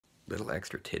little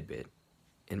extra tidbit.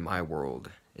 In my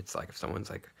world, it's like if someone's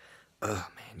like, "Ugh,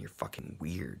 man, you're fucking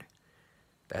weird."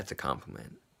 That's a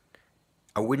compliment.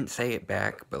 I wouldn't say it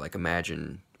back, but like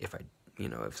imagine if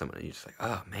if someone is just like,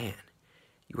 "Oh man,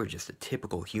 you are just a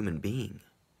typical human being."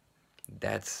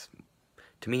 That's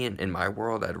to me in my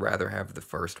world, I'd rather have the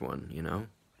first one, you know?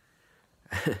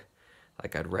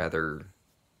 Like I'd rather,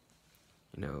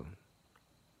 you know,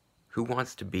 who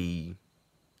wants to be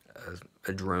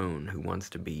a drone? Who wants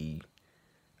to be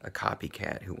a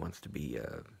copycat? Who wants to be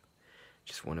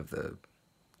just one of the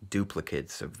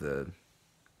duplicates of the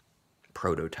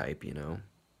prototype, you know?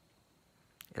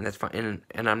 And that's fine.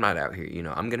 And I'm not out here,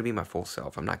 I'm gonna be my full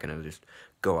self. I'm not gonna just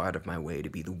go out of my way to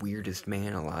be the weirdest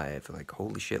man alive. Like,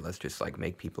 holy shit, let's just like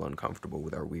make people uncomfortable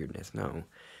with our weirdness. No.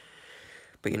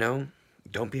 But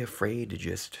don't be afraid to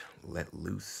just let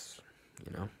loose,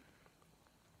 you know?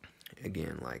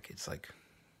 Again, like it's like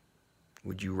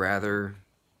would you rather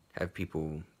have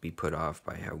people be put off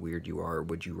by how weird you are, or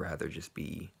would you rather just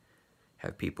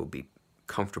have people be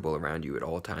comfortable around you at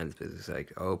all times because it's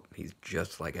like, oh, he's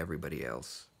just like everybody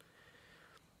else?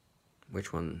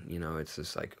 Which one, it's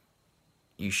just like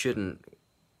you shouldn't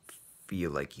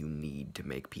feel like you need to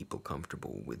make people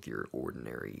comfortable with your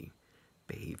ordinary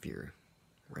behavior,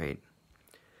 right?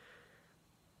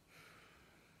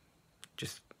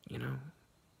 Just,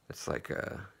 it's like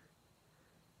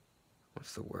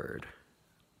what's the word?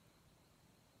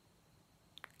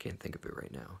 Can't think of it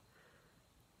right now.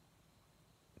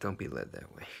 Don't be led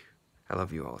that way. I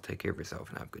love you all. Take care of yourself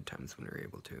and have good times when you're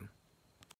able to.